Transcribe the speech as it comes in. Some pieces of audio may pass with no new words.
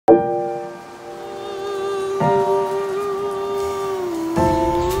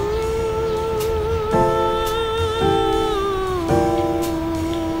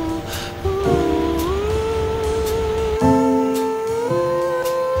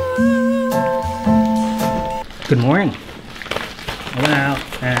Good morning. I went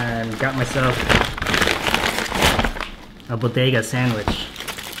out and got myself a bodega sandwich.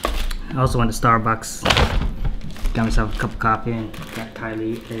 I also went to Starbucks. Got myself a cup of coffee and got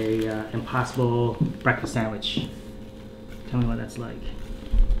Kylie a Impossible breakfast sandwich. Tell me what that's like.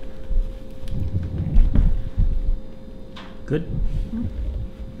 Good?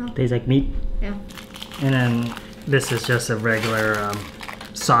 No. Tastes like meat? Yeah. And then this is just a regular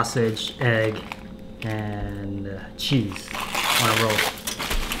sausage, egg, and cheese on a roll.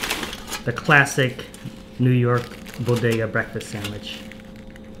 The classic New York bodega breakfast sandwich.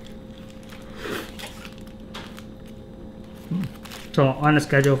 So on the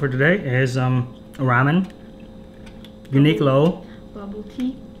schedule for today is ramen, unique low, Bubble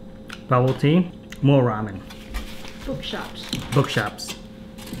tea. More ramen. Bookshops.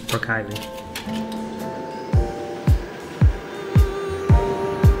 For Kylie.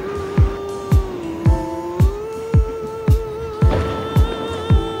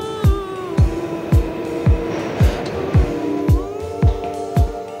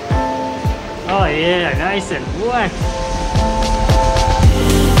 Oh yeah, nice and wet.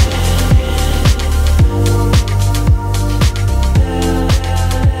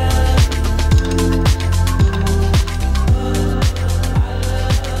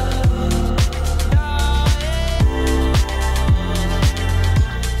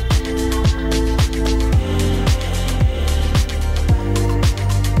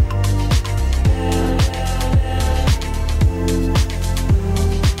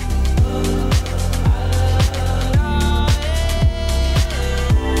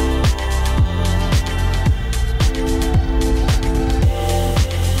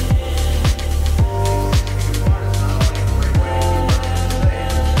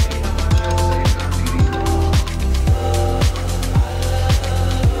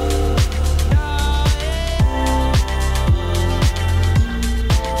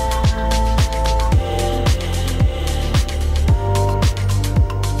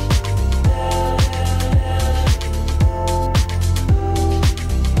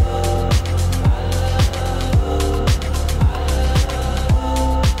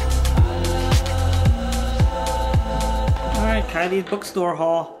 Kylie's bookstore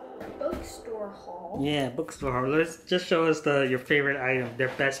haul. Bookstore haul? Yeah, bookstore haul. Let's just show us your favorite item, their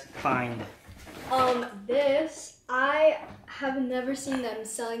best find. This, I have never seen them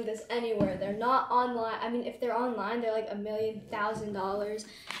selling this anywhere. They're not online. I mean, if they're online, they're like $1,000,000.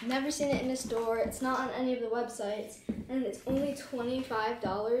 Never seen it in a store. It's not on any of the websites. And it's only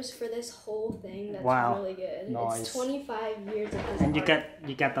 $25 for this whole thing. That's really good. Nice. It's 25 years of this And art.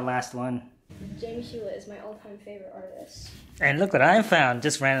 you got the last one. Jamie Hewlett is my all-time favorite artist. And look what I found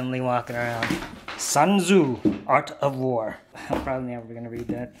just randomly walking around. Sun Tzu, Art of War. I'm probably never gonna read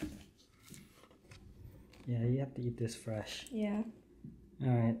that. Yeah, you have to eat this fresh. Yeah.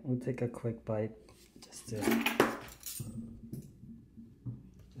 Alright, we'll take a quick bite just to taste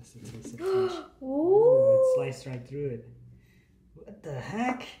it fresh. Ooh, it sliced right through it. What the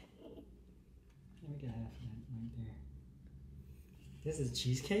heck? Let me get half of that right there. This is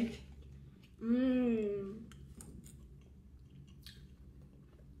cheesecake? Mmm.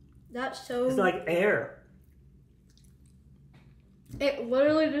 That's so... It's like air. It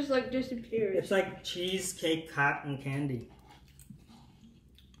literally just like disappears. It's like cheesecake cotton candy.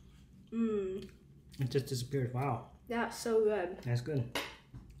 Mmm. It just disappeared. Wow. That's so good. That's good.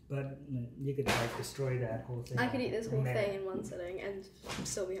 But you could like destroy that whole thing. I could eat this whole thing in one sitting and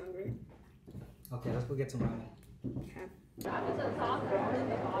still be hungry. Okay, let's go get some ramen. Okay.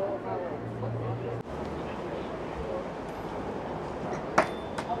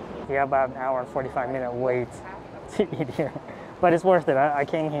 Yeah, about an hour and 45-minute wait to eat here. But it's worth it. I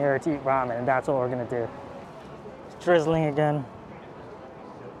came here to eat ramen, and that's what we're gonna do. It's drizzling again.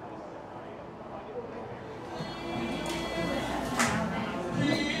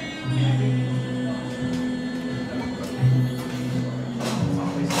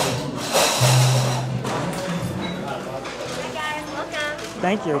 Hi guys, welcome.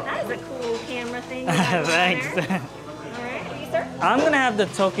 Thank you. That is a cool camera thing. Thanks. Thanks. Alright, you sir? I'm gonna have the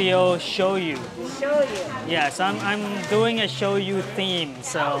Tokyo Shoyu. Shoyu. Yes, I'm doing a shoyu theme,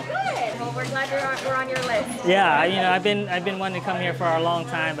 so. Oh, good. Well, we're glad we're on your list. Yeah, you know, I've been wanting to come here for a long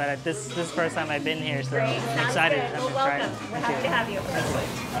time, but this is the first time I've been here, so Great. I'm Sounds excited. good. I'm Well, excited. welcome. We're happy to have you.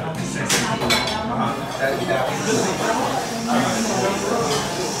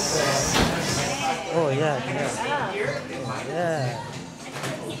 Oh yeah, yeah.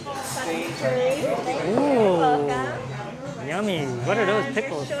 Ooh, Welcome. yummy. What are those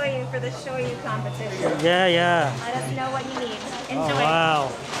pickles? Show you for the shoyu competition. Yeah. Let us know what you need. Oh Enjoy.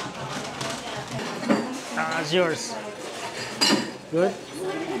 wow. How's yours? Good?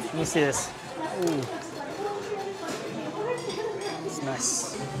 Let me see this. Ooh. It's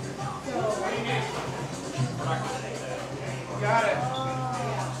nice.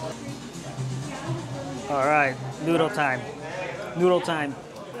 All right, noodle time. Noodle time.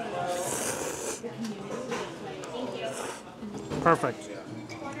 Perfect.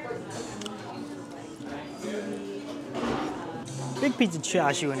 Big piece of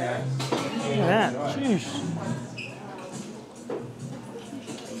chashu in there. Look at that. Sheesh.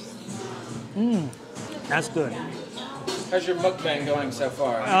 Mmm, that's good. How's your mukbang going so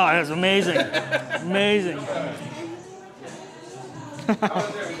far? Oh, that's amazing. Amazing.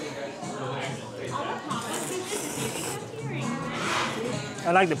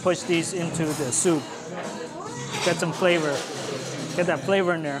 I like to push these into the soup. Get some flavor. Get that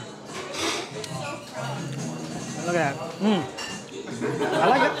flavor in there. Look at that. Mmm. I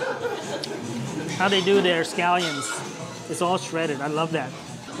like it. How they do their scallions. It's all shredded. I love that.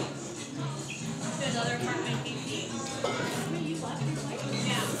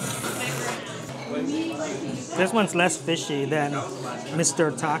 This one's less fishy than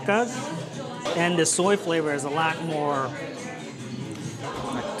Mr. Taka, and the soy flavor is a lot more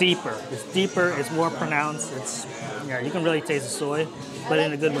deeper. It's deeper, it's more pronounced. It's, yeah, you can really taste the soy, but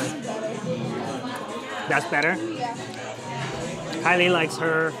in a good way. That's better? Yeah. Kylie likes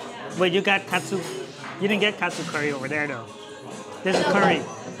her. Wait, you got katsu? You didn't get katsu curry over there though. There's a curry.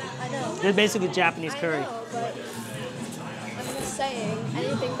 I know. There's basically Japanese curry. I know, but I'm just saying,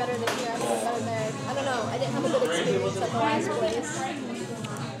 anything better than here, anything better there. I don't know. I didn't have a good experience at the last place.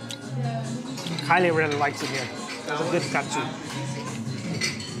 Kylie really likes it here. It's a good katsu.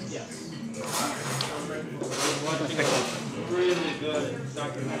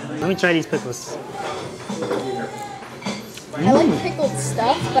 Let me try these pickles. I like pickled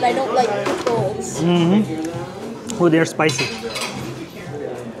stuff, but I don't like pickles. Oh, they're spicy.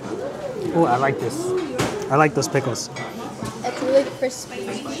 Oh, I like this. I like those pickles. It's really crispy.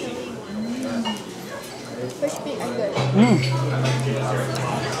 Crispy and good.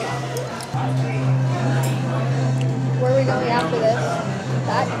 Where are we going after this?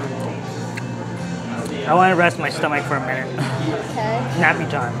 Back? I want to rest my stomach for a minute. Okay. Nappy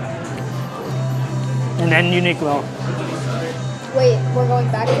time. And then Uniqlo. Wait, we're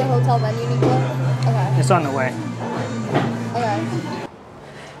going back to the hotel, then Uniqlo? Okay. It's on the way. Okay.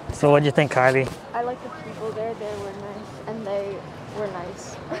 So what do you think, Kylie? I like the people there. They were nice, and they were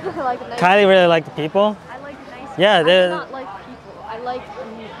nice. I like nice. Kylie really liked the people? I like nice. Yeah, I they're... do not like people. I like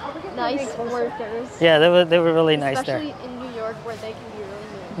nice workers. Yeah, they were really nice there. Especially in New York, where they can be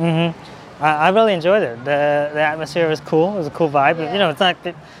really mean. I really enjoyed it. The atmosphere was cool. It was a cool vibe. Yeah. You know, it's not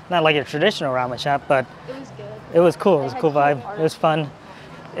like a traditional ramen shop, but It was good. it was cool. It was a They cool had vibe. cool It was fun.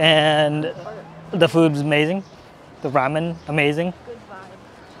 And the food was amazing. The ramen, amazing. Good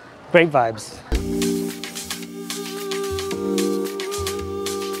vibe. Great vibes.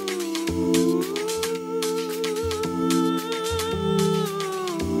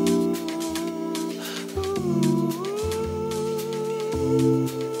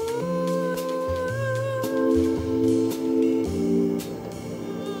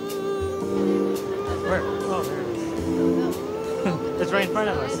 Where? Oh, there it is. It's right in front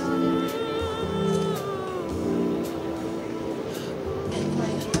of us.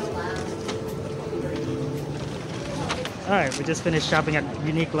 Alright, we just finished shopping at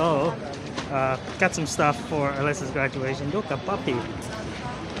Uniqlo. Got some stuff for Alyssa's graduation. Look, a puppy.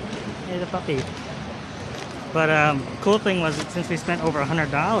 Here's a puppy. But cool thing was that since we spent over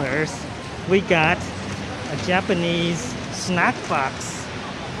 $100, we got a Japanese snack box.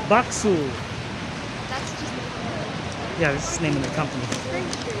 Baksu. That's just Yeah, this is the name of the company.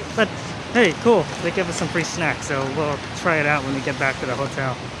 But hey, cool. They give us some free snacks, so we'll try it out when we get back to the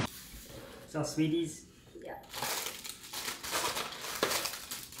hotel. So, sweeties. yeah.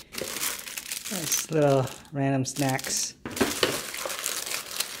 Nice little random snacks.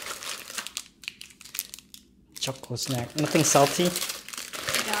 Choco snack. Nothing salty.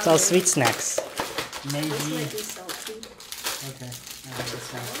 It's all sweet snacks. Maybe. This might be salty. Okay.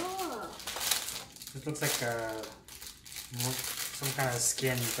 This one. Oh. It looks like some kind of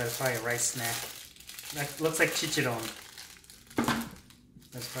skin, but it's probably a rice snack. That looks like chichiron.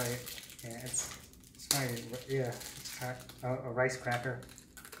 That's probably, yeah, it's probably, yeah, it's a rice cracker.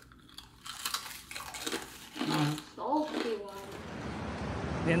 Salty one.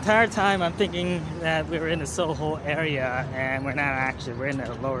 The entire time I'm thinking that we were in the Soho area, and we're not actually. We're in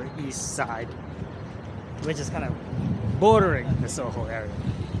the Lower East Side, which is kind of bordering the Soho area.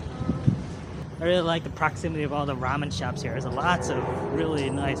 I really like the proximity of all the ramen shops here. There's lots of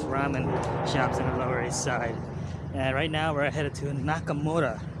really nice ramen shops in the Lower East Side. And right now we're headed to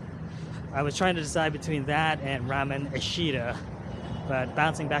Nakamura. I was trying to decide between that and Ramen Ishida, but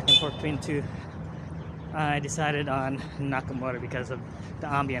bouncing back and forth between the two, I decided on Nakamura because of the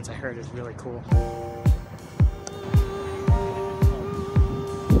ambience I heard is really cool.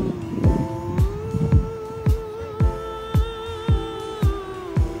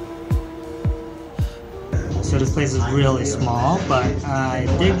 So this place is really small, but I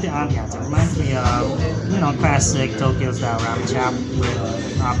dig the ambiance. It reminds me of, you know, classic Tokyo style ramen shop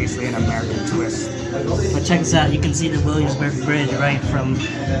with obviously an American twist. But check this out, you can see the Williamsburg Bridge right from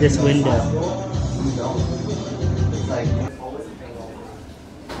this window.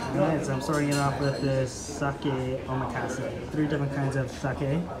 Alright, so I'm starting it off with this sake omakase. 3 different kinds of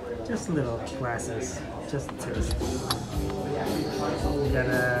sake, just little glasses, just a taste. We got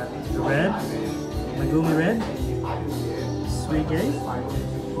the red, Megumi red, sweet gay,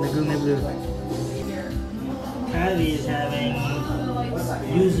 Megumi blue. Kylie is having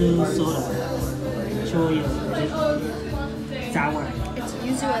yuzu soda, shoyu, sour. It's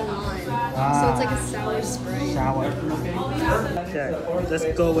yuzu and lime, so it's like a sour spray. Sour. Okay, let's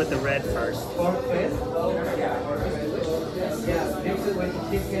go with the red first.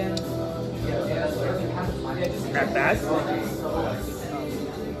 Not bad.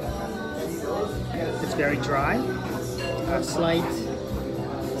 It's very dry. Slight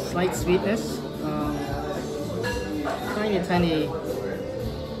sweetness. Tiny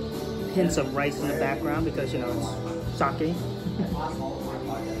hints of rice in the background because, you know, it's sake.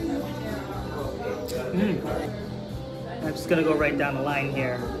 I'm just gonna go right down the line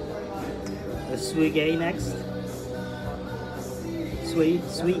here. The suige next.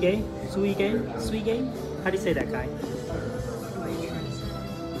 Suige? How do you say that, Kai?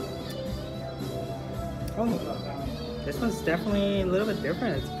 Oh, this one's definitely a little bit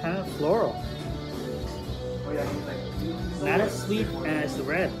different. It's kind of floral. Not as sweet as the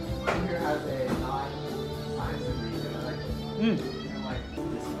red.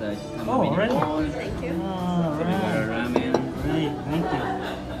 Oh, already? Thank you. Oh, right. Ramen. Right, thank you.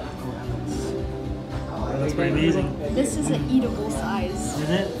 Oh, that's pretty amazing. This is an eatable size. Is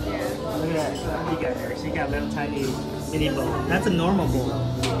it? Yeah. Look at that. You got her. She got a little tiny mini bowl. That's a normal bowl.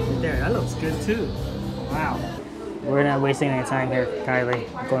 Right there. That looks good too. Wow. We're not wasting any time here, Kylie.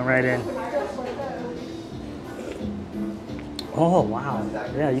 Going right in. Oh, wow.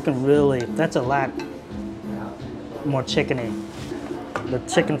 Yeah, you can really, that's a lot more chickeny. The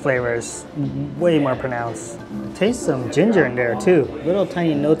chicken flavor is way more pronounced. Taste some ginger in there too. Little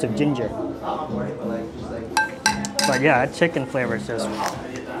tiny notes of ginger. But yeah, that chicken flavor is just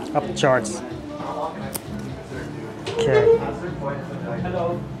up the charts. Okay.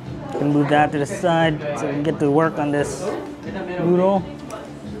 Gonna move that to the side so we can get to work on this noodle.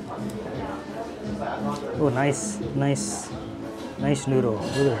 Oh, nice noodle.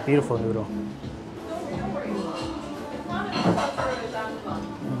 Look at that beautiful noodle.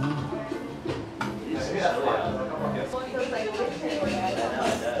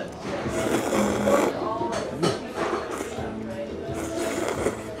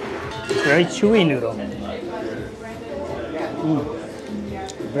 Very chewy noodle.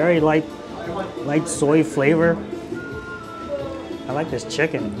 Very light soy flavor. I like this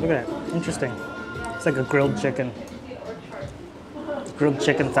chicken. Look at that. Interesting. It's like a grilled chicken. Grilled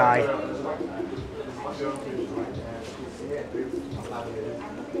chicken thigh.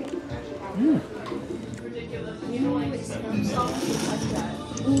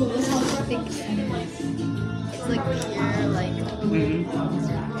 Ooh, look how thick that is. It's like pure, like...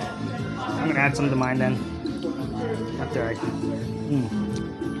 I'm gonna add some to mine then. After I...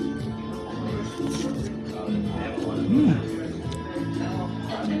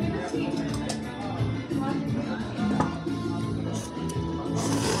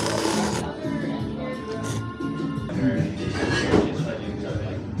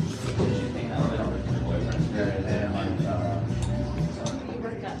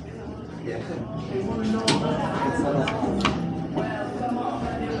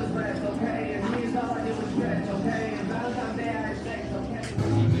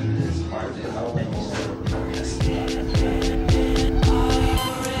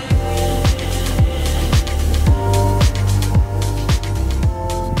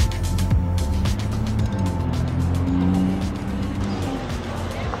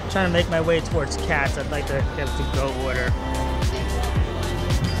 Trying to make my way towards Katz. I'd like to get a to-go order.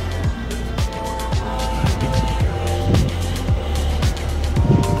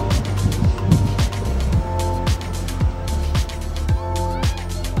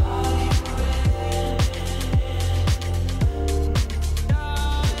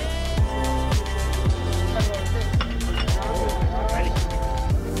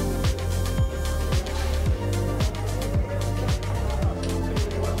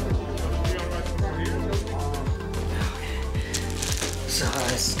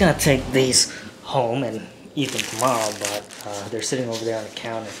 I was gonna take these home and eat them tomorrow, but they're sitting over there on the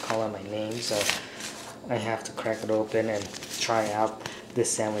counter calling my name, so I have to crack it open and try out this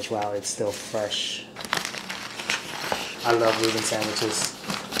sandwich while it's still fresh. I love Reuben sandwiches,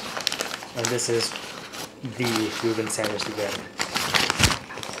 and this is the Reuben sandwich to get.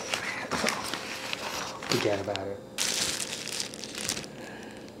 Forget about it.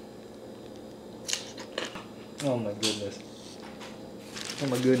 Oh my goodness. Oh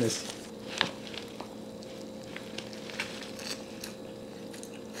my goodness.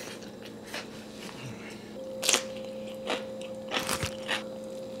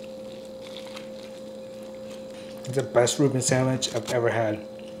 It's the best Reuben sandwich I've ever had.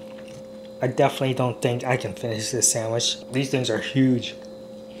 I definitely don't think I can finish this sandwich. These things are huge.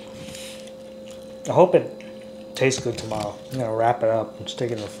 I hope it tastes good tomorrow. I'm gonna wrap it up and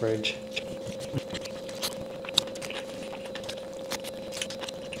stick it in the fridge.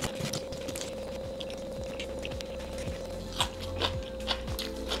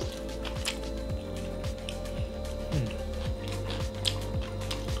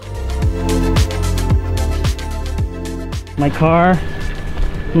 My car,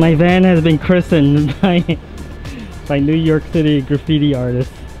 my van has been christened by New York City graffiti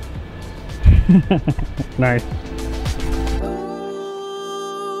artists. Nice.